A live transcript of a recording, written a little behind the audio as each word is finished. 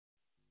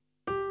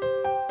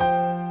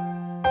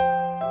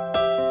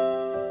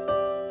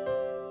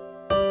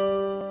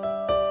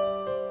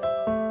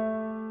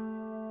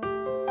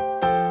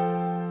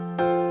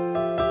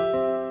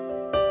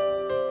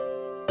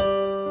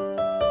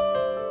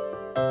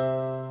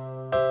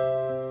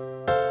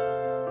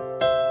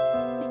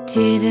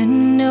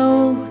Didn't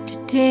know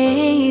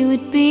today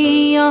would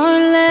be our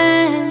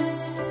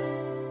last,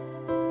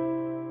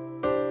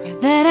 or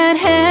that I'd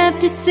have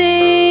to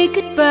say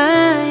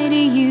goodbye to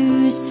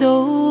you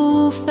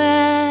so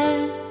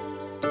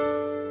fast.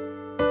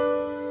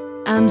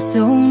 I'm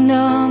so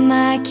numb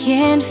I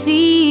can't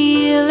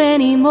feel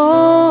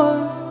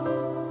anymore.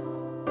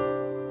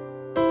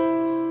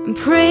 I'm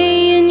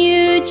praying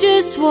you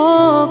just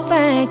walk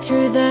back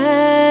through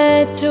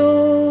that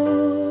door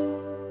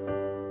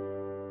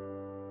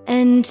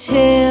and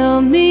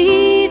tell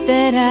me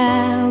that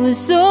I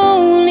was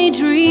only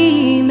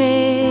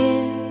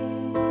dreaming.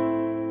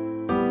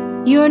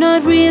 You're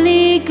not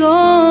really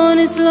gone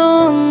as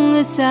long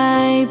as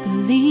I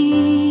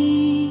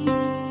believe.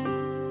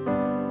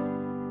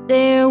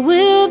 There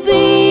will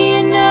be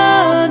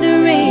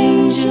another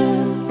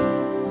angel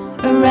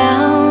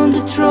around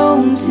the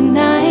throne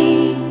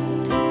tonight.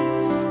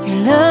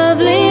 Your love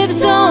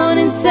lives on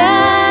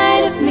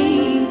inside of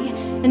me,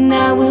 and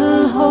I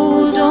will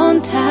hold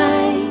on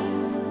tight.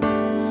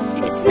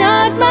 It's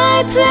not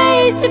my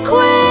place to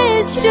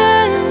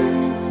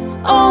question,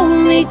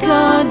 only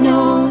God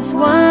knows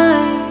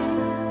why.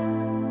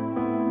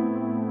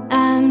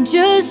 I'm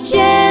just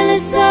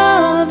jealous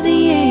of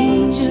the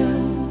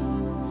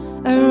angels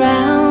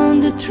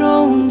around the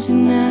throne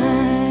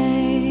tonight.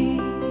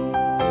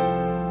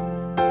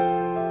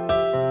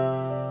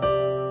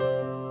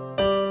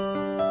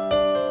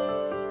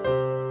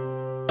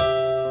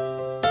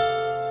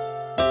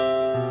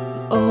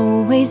 You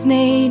always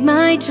made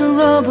my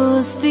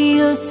troubles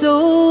feel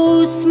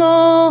so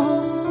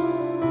small,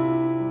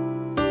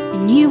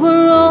 and you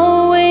were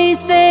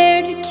always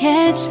there to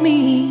catch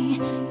me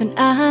when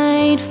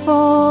I'd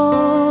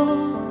fall.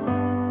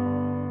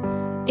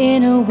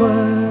 In a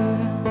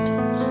world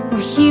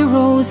where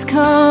heroes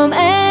come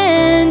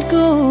and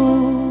go,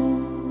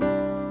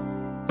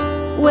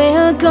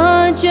 well,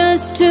 God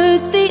just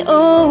took the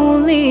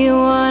only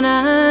one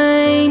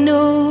I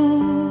know.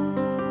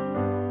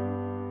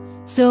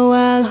 So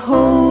I'll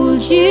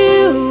hold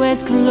you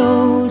as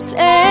close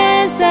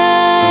as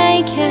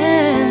I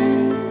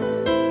can,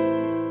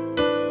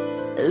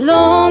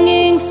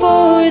 longing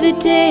for the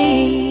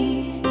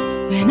day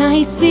when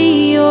I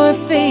see your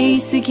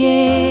face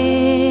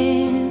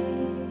again.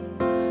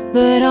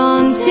 But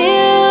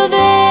until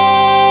then,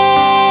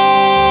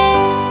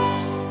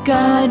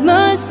 God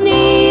must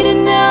need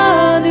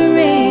another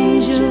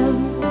angel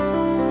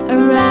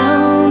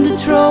around the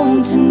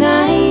throne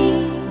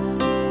tonight.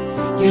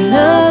 Your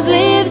love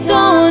lives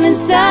on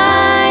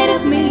inside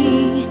of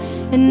me,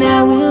 and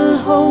I will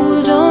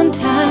hold on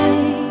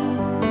tight.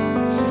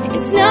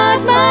 It's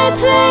not my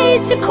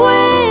place to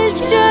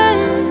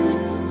question,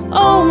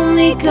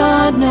 only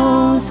God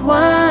knows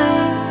why.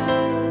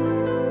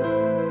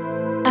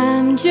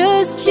 I'm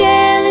just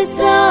jealous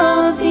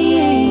of the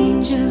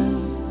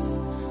angels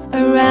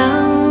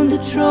around the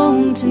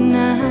throne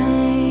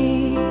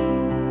tonight,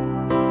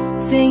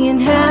 singing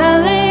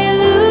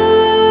hallelujah,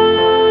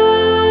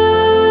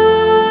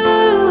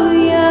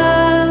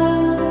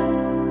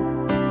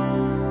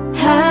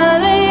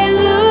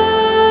 hallelujah,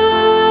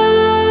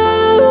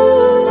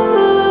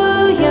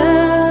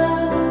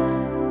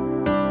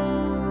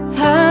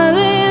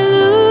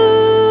 hallelujah.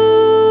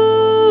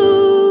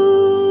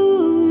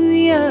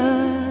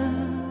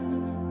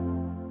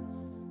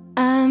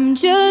 I'm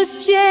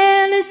just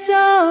jealous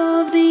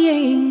of the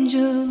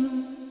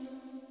angels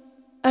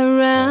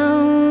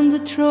around the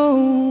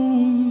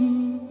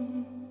throne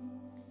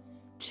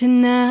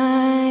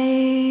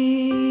tonight.